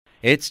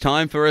It's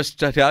time for us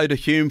to go to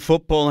Hume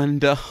Football, and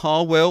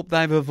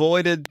they've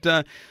avoided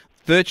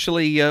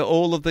virtually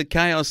all of the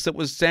chaos that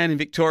was down in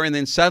Victoria, and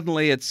then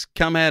suddenly it's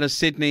come out of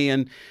Sydney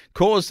and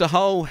caused a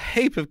whole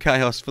heap of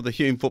chaos for the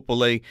Hume Football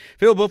League.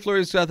 Phil Bouffler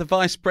is the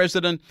Vice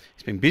President.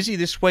 He's been busy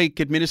this week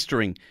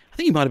administering. I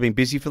think he might have been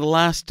busy for the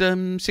last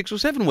 6 or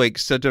 7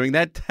 weeks doing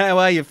that. How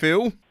are you,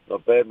 Phil?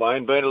 Not bad,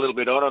 Wayne. Been a little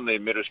bit on the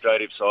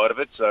administrative side of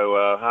it,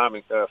 so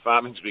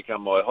farming's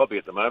become my hobby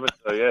at the moment.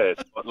 So, yeah,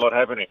 it's a lot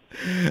happening.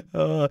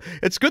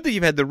 It's good that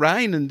you've had the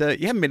rain and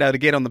you haven't been able to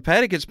get on the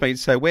paddock. It's been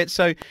so wet.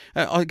 So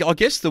I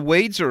guess the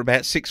weeds are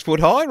about 6 foot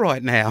high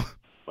right now.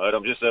 Mate,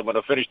 I'm just when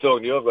I finish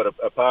talking to you, I've got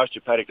a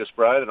pasture paddock to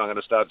spray, then I'm going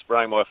to start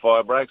spraying my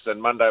fire breaks,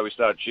 and Monday we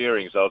start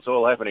shearing, so it's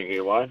all happening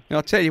here, Wayne.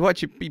 I'll tell you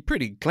what, you'd be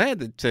pretty glad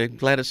that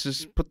Gladys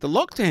has put the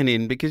lockdown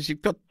in, because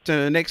you've got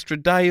an extra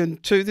day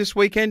and two this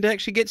weekend to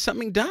actually get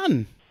something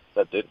done.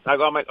 That's it.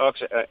 I'm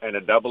actually in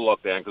a double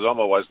lockdown because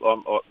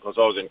I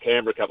was in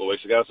Canberra a couple of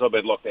weeks ago, so I've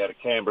been locked out of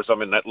Canberra, so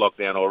I'm in that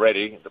lockdown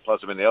already.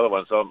 Plus I'm in the other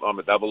one, so I'm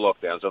a double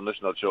lockdown, so I'm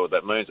just not sure what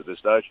that means at this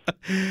stage.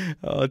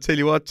 I'll tell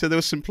you what, there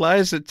were some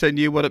players that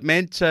knew what it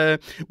meant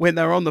when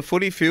they were on the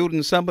footy field,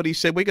 and somebody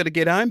said, "We got to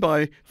get home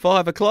by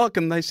 5 o'clock,"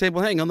 and they said,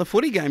 "Well, hang on, the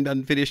footy game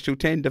doesn't finish till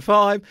 10 to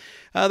 5.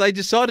 They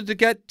decided to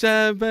get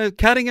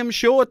Cuttingham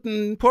short,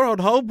 and poor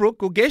old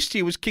Holbrook, or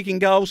Guesty, was kicking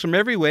goals from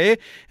everywhere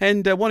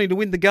and wanting to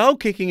win the goal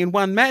kicking in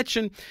one match,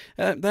 and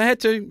they had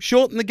to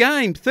shorten the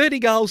game. 30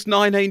 goals,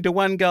 19 to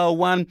 1 goal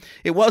 1.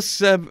 It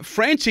was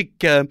frantic,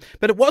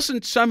 but it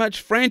wasn't so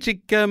much frantic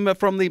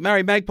from the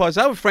Murray Magpies.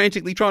 They were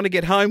frantically trying to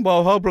get home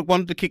while Holbrook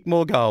wanted to kick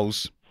more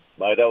goals.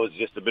 Mate, that was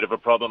just a bit of a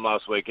problem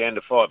last weekend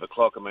at 5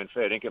 o'clock. I mean,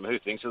 fair dinkum, who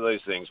thinks of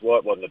these things? Why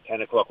it wasn't a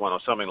 10 o'clock one or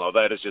something like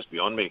that? It's just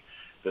beyond me.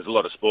 There's a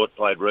lot of sport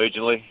played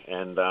regionally,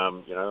 and,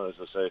 as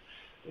I say,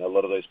 a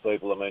lot of these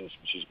people, I mean,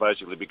 she's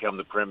basically become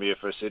the premier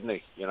for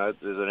Sydney. There's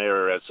an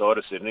area outside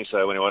of Sydney,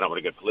 so anyway, I don't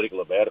want to get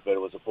political about it, but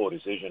it was a poor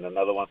decision,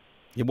 another one.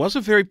 It was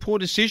a very poor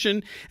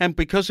decision, and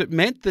because it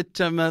meant that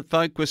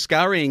folk were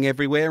scurrying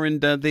everywhere, and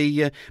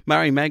the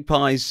Murray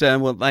Magpies,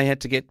 they had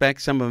to get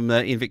back, some of them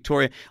in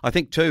Victoria. I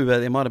think, too,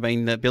 there might have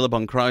been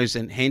Billabong Crows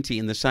and Henty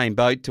in the same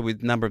boat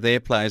with a number of their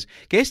players.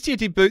 Guestia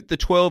did boot the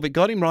 12. It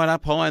got him right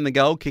up high in the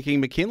goal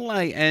kicking.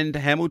 McKinlay and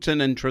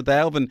Hamilton and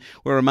Trethalvan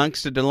were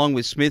amongst it, along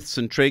with Smiths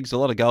and Triggs. A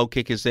lot of goal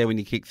kickers there when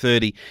you kick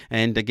 30,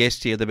 and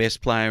Guestia the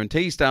best player. And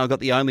Teasdale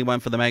got the only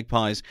one for the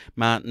Magpies.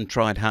 Martin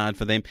tried hard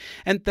for them.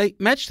 And the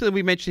match that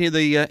we mentioned here,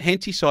 the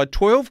Henty side,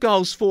 12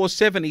 goals,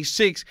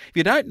 476. If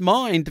you don't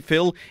mind,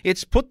 Phil,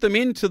 it's put them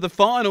into the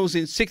finals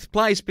in 6th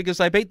place because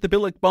they beat the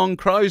Billabong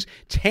Crows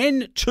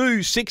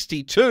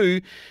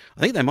 10-62. I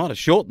think they might have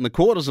shortened the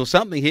quarters or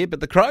something here, but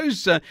the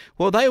Crows,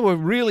 they were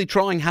really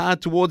trying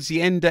hard towards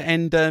the end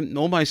and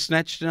almost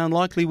snatched an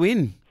unlikely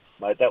win.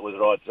 Mate, that was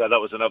right. So that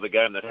was another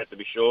game that had to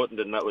be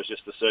shortened, and that was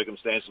just the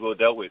circumstances we were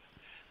dealt with.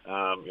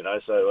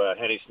 So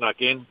Henny snuck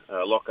in,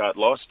 Lockhart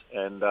lost,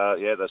 and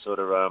they sort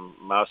of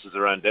masters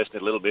their own destiny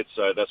a little bit,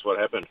 so that's what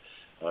happened.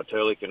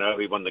 Turlick,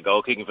 he won the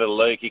goal kicking for the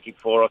league. He kicked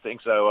 4, I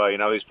think, so,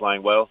 he's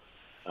playing well.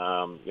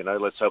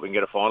 Let's hope we can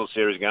get a final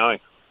series going.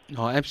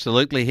 Oh,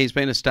 absolutely. He's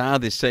been a star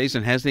this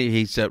season, hasn't he?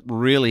 He's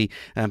really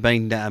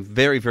been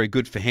very, very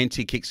good for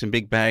Henty. Kicked some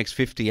big bags,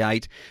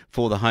 58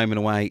 for the home and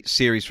away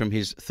series from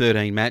his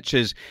 13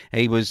 matches.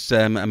 He was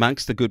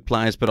amongst the good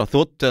players, but I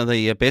thought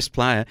the best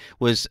player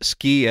was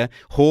Skier,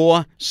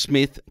 Hoare,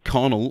 Smith,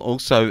 Connell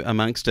also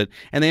amongst it.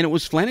 And then it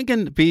was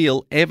Flanagan,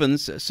 Beale,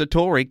 Evans,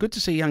 Satori. Good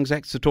to see young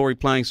Zach Satori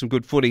playing some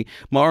good footy.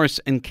 Morris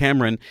and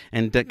Cameron.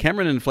 And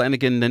Cameron and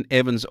Flanagan and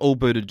Evans all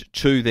booted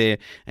 2 there.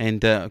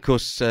 And, of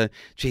course,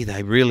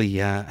 they really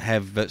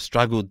have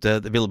struggled, the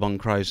Billabong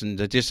Crows, and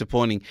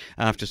disappointing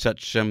after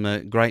such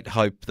great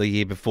hope the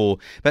year before.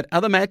 But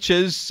other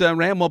matches,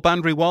 Ramwell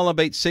Bundry Waller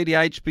beat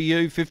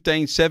CDHBU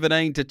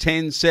 15-17 to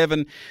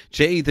 10-7.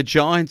 The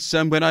Giants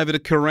went over to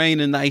Kareen,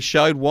 and they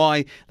showed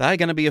why they're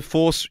going to be a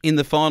force in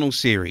the final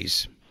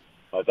series.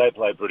 They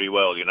played pretty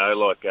well, you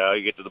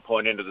get to the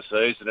point end of the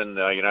season, and,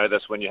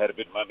 that's when you had a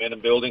bit of momentum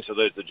building. So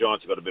the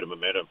Giants have got a bit of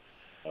momentum.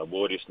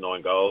 Wardius,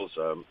 9 goals.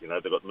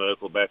 They've got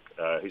Merkel back.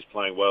 He's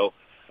playing well.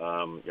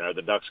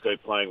 The Ducks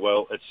keep playing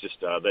well. It's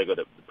just they've got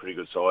a pretty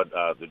good side,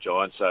 the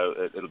Giants,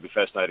 so it'll be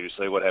fascinating to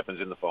see what happens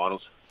in the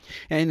finals.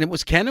 And it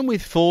was Cannon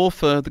with 4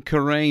 for the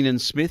Kareen,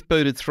 and Smith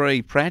booted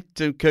 3. Pratt,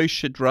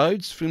 Kush,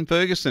 Rhodes from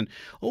Ferguson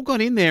all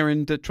got in there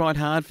and tried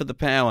hard for the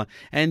power.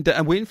 And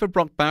a win for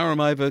Brock Barham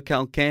over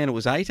Calcan. It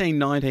was 18-19,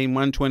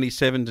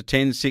 127 to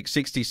 10-6,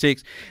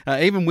 66.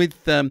 Even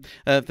with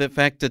the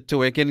fact that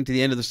we're getting to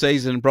the end of the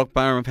season, and Brock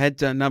Barham have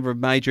had a number of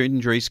major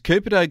injuries.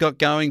 Cupido got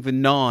going for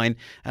 9.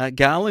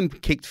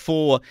 Garland kicked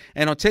 4.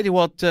 And I'll tell you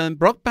what,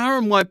 Brock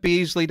Barham won't be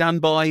easily done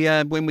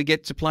by when we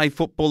get to play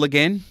football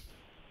again.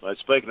 Well,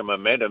 speaking of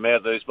momentum, how are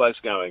these blokes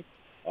going?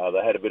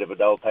 They had a bit of a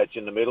dull patch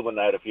in the middle when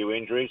they had a few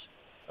injuries.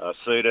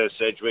 Cedar,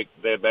 Sedgwick,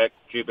 they're back.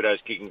 Cupido's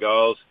kicking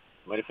goals.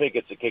 I mean, if he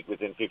gets a kick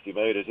within 50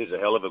 metres, he's a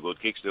hell of a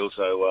good kick still.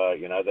 So,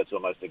 that's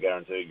almost a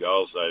guaranteed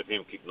goal. So if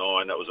him kicked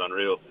 9, that was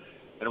unreal.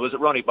 And it was at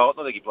Ronnie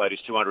Bolton, I think he played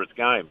his 200th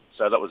game.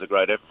 So that was a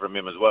great effort from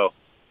him as well.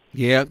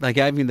 Yeah, they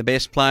gave him the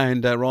best player,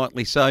 and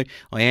rightly so.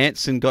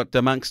 Janssen got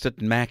amongst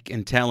it, Mack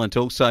and Talent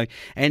also.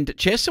 And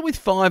Chester with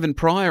 5 and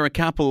Pryor a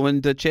couple,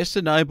 and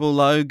Chester, Noble,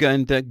 Logue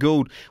and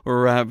Gould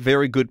were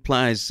very good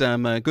players.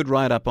 A good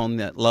write-up on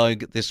that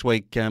Logue this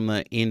week in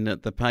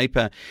the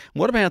paper.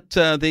 What about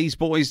these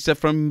boys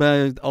from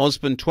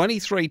Osborne?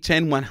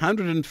 23-10,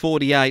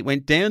 148,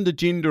 went down to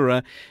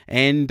Jindera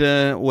and,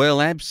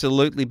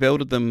 absolutely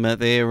belted them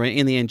there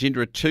in the end.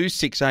 Jindera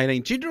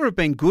 2-6-18. Jindera have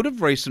been good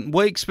of recent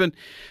weeks, but,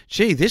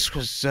 gee, this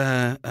was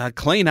a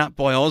clean up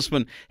by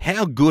Osborne.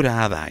 How good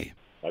are they?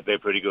 They're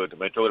pretty good. I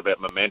mean, talking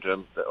about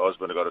momentum,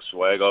 Osborne have got a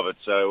swag of it.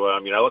 So,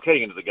 look,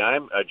 heading into the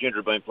game, Ginger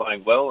have been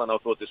playing well, and I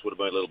thought this would have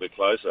been a little bit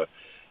closer.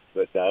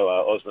 But no,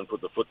 Osborne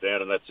put the foot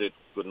down, and that's it.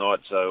 Good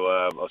night. So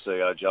I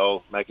see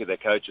Joel Mackey, their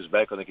coach, is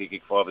back. I think he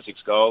kicked 5 or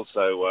 6 goals.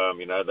 So,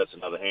 that's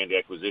another handy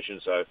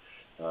acquisition. So,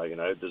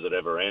 does it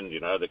ever end?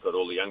 They've got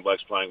all the young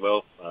blokes playing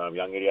well.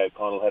 Young Eddie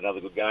O'Connell had another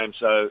good game.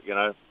 So,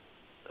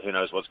 who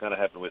knows what's going to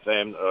happen with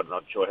them. I'm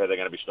not sure how they're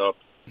going to be stopped.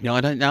 No,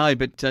 I don't know,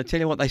 but tell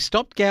you what, they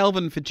stopped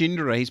Galvin for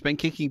Jindera. He's been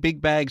kicking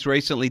big bags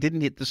recently,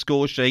 didn't hit the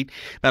score sheet.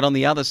 But on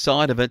the other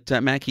side of it,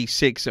 Mackie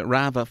 6,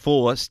 Rava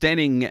 4,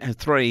 Stenning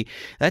 3.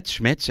 That's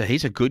Schmetzer.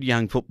 He's a good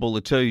young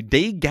footballer too.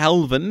 D.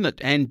 Galvin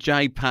and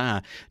J.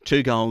 Parr,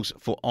 2 goals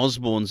for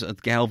Osborne's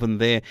at Galvin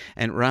there.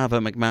 And Rava,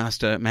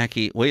 McMaster,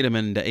 Mackie,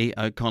 Wiedemann, E.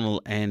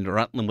 O'Connell and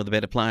Rutland were the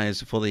better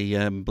players for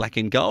the black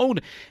and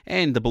gold.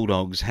 And the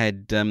Bulldogs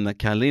had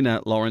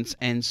Kalina, Lawrence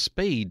and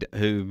Speed,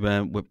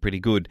 who were pretty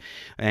good.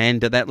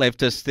 And that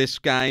left us this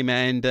game,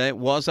 and it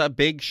was a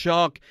big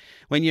shock.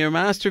 When you're a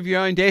master of your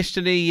own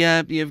destiny,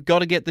 you've got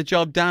to get the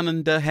job done.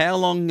 And how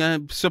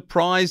long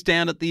surprise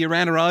down at the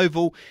Urana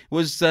Oval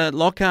was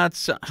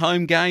Lockhart's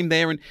home game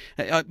there. And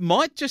it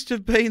might just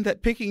have been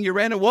that picking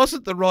Urana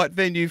wasn't the right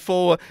venue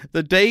for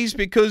the D's,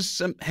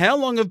 because how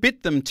long have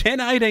bit them?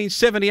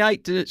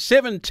 10-18-78 to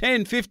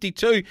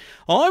 7-10-52.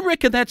 I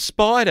reckon that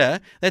spider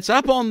that's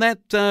up on that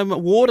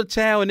water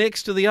tower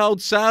next to the old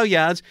sale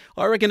yards,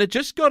 I reckon it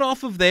just got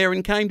off of there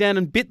and came down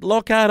and bit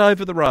Lockhart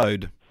over the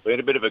road. We had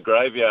a bit of a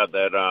graveyard,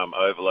 that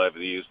oval over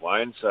the years,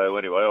 Wayne. So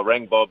anyway, I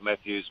rang Bob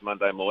Matthews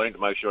Monday morning to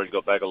make sure he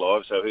got back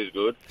alive, so he's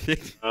good.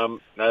 There's been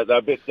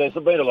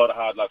a lot of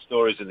hard luck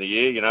stories in the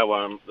year,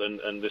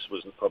 and this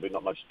was probably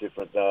not much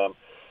different. 2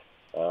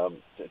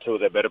 of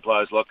their better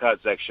players,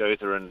 Lockhart, Zach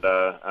Schuther and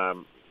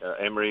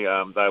Emery,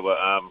 they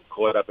were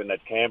caught up in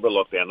that Canberra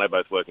lockdown. They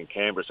both work in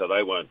Canberra, so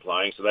they weren't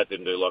playing, so that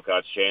didn't do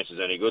Lockhart's chances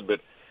any good.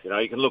 But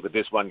you can look at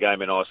this one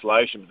game in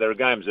isolation, but there are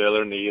games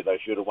earlier in the year they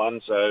should have won,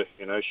 so,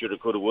 shoulda,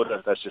 coulda,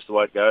 woulda. That's just the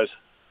way it goes.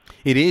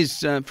 It is.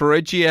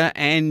 Ferregia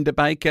and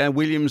Baker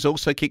Williams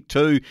also kicked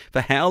 2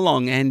 for how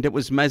long, and it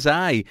was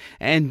Mazay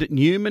and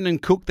Newman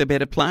and Cook, the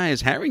better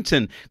players.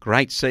 Harrington,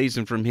 great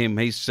season from him.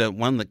 He's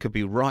one that could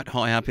be right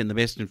high up in the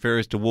Best and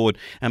Fairest Award.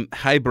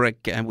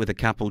 Haybreck with a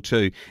couple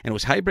too. And it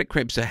was Haybreck,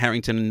 Krebs,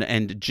 Harrington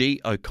and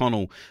G.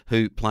 O'Connell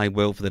who played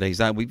well for the D's.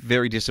 They'll be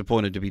very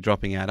disappointed to be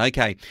dropping out.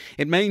 Okay,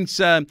 it means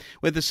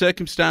with the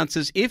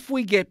circumstances, if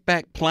we get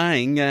back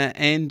playing,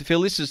 and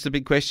Phil, this is the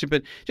big question,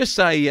 but just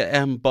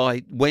say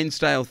by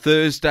Wednesday or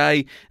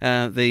Thursday,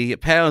 the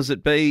powers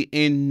that be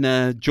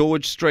in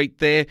George Street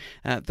there,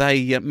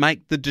 they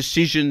make the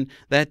decision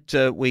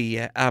that we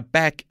are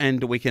back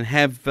and we can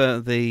have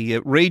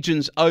the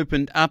regions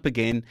opened up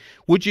again.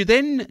 Would you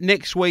then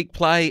next week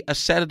play a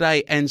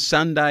Saturday and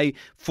Sunday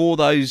for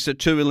those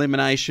 2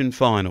 elimination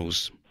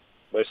finals?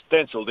 We're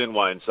stenciled in,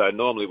 Wayne, so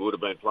normally we would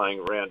have been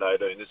playing round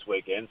 18 this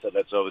weekend, so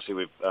that's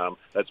obviously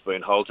that's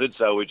been halted.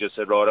 So we just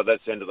said, right,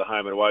 that's the end of the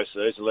home and away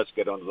season, let's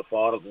get on to the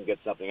finals and get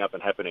something up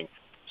and happening.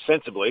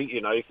 Sensibly,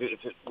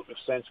 if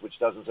sense, which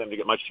doesn't seem to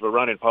get much of a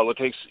run in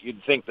politics,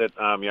 you'd think that,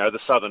 the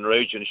southern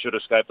region should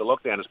escape the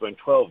lockdown. It's been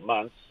 12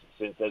 months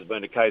since there's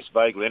been a case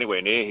vaguely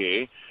anywhere near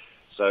here.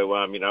 So,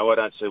 I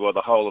don't see why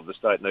the whole of the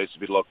state needs to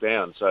be locked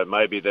down. So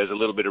maybe there's a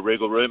little bit of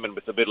wriggle room, and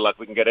with a bit of luck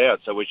we can get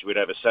out. So we'd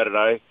have a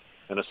Saturday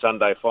and a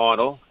Sunday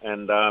final,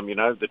 and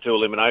the 2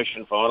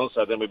 elimination finals.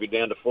 So then we'd be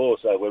down to 4.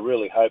 So we're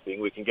really hoping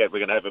we're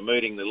going to have a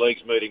meeting, the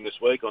league's meeting this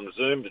week on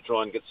Zoom, to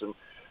try and get some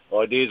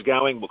ideas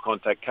going. We'll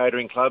contact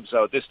catering clubs.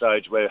 So at this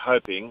stage we're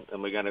hoping,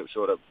 and we're going to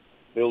sort of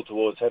build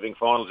towards having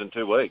finals in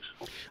 2 weeks.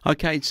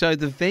 Okay, so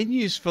the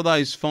venues for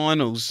those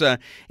finals,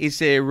 is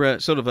there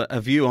sort of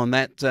a view on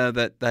that,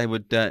 that they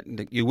would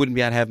you wouldn't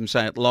be able to have them,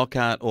 say, at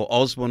Lockhart or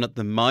Osborne at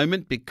the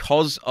moment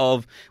because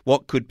of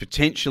what could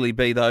potentially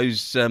be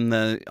those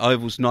the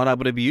ovals not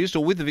able to be used,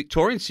 or with the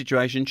Victorian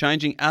situation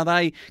changing, are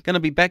they going to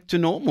be back to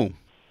normal?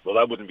 Well,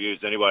 they wouldn't be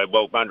used anyway.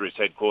 Well, Bunbury's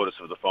headquarters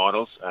for the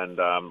finals,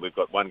 and we've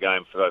got one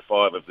game for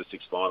 5 of the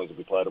 6 finals will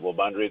be played at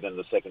Bunbury, then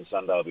the second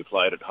Sunday will be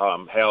played at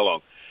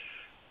Howlong.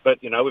 But,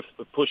 if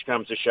push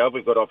comes to shove,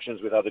 we've got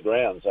options with other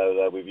grounds.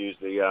 So we've used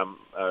the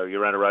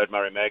Urana Road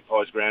Murray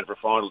Magpies ground for a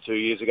final 2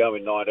 years ago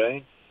in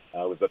 19.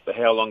 We've got the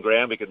Howl on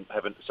ground. We can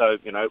have it. So,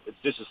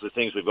 this is the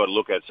things we've got to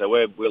look at. So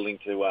we're willing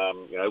to,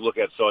 look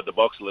outside the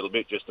box a little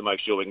bit just to make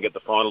sure we can get the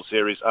final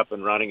series up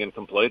and running and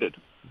completed.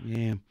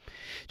 Yeah.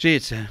 Gee,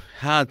 it's a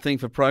hard thing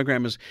for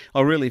programmers.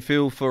 I really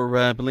feel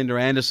for Belinda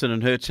Anderson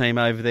and her team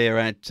over there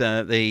at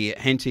the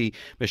Henty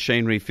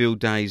Machinery Field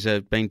Days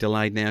being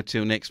delayed now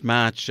till next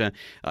March. Look,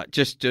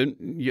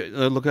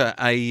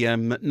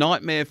 a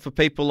nightmare for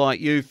people like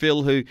you,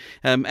 Phil, who,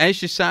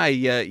 as you say,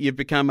 you've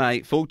become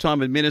a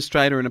full-time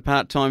administrator and a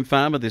part-time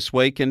farmer this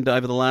week, and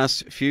over the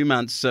last few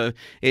months,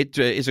 it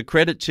is a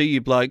credit to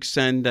you blokes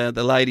and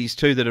the ladies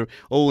too that are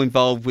all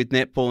involved with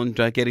netball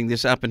and getting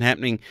this up and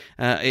happening.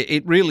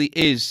 It really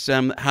is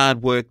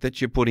hard work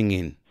that you're putting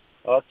in.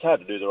 Oh, it's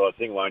hard to do the right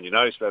thing, Wayne. You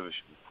supposed to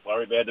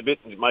worry about it a bit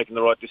and making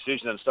the right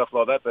decision and stuff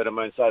like that. But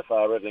so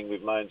far everything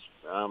we've made's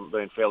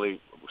been fairly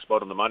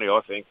spot on the money,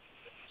 I think.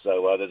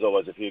 So there's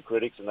always a few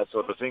critics and that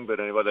sort of thing. But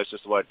anyway, that's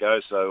just the way it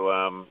goes.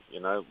 So,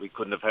 we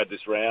couldn't have had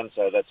this round,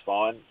 so that's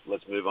fine.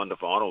 Let's move on to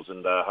finals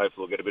and hopefully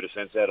we'll get a bit of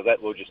sense out of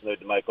that. We'll just need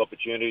to make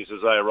opportunities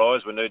as they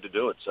arise. We need to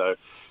do it. So,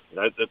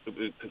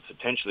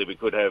 potentially we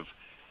could have,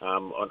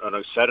 on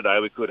a Saturday,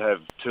 we could have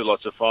 2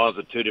 lots of finals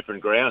at 2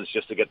 different grounds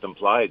just to get them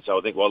played. So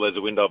I think while there's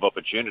a window of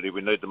opportunity,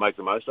 we need to make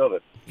the most of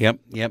it.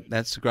 Yep,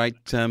 that's great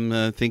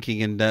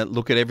thinking, and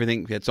look at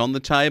everything that's on the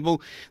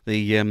table.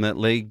 The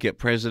league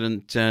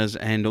president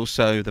and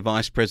also the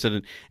vice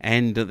president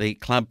and the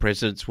club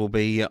presidents will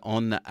be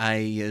on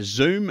a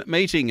Zoom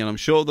meeting, and I'm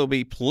sure there'll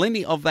be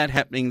plenty of that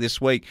happening this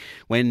week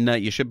when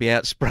you should be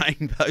out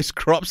spraying those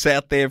crops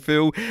out there,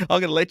 Phil. I'm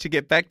going to let you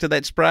get back to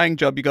that spraying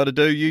job you got to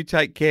do. You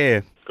take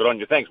care. Good on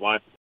you. Thanks, Wayne.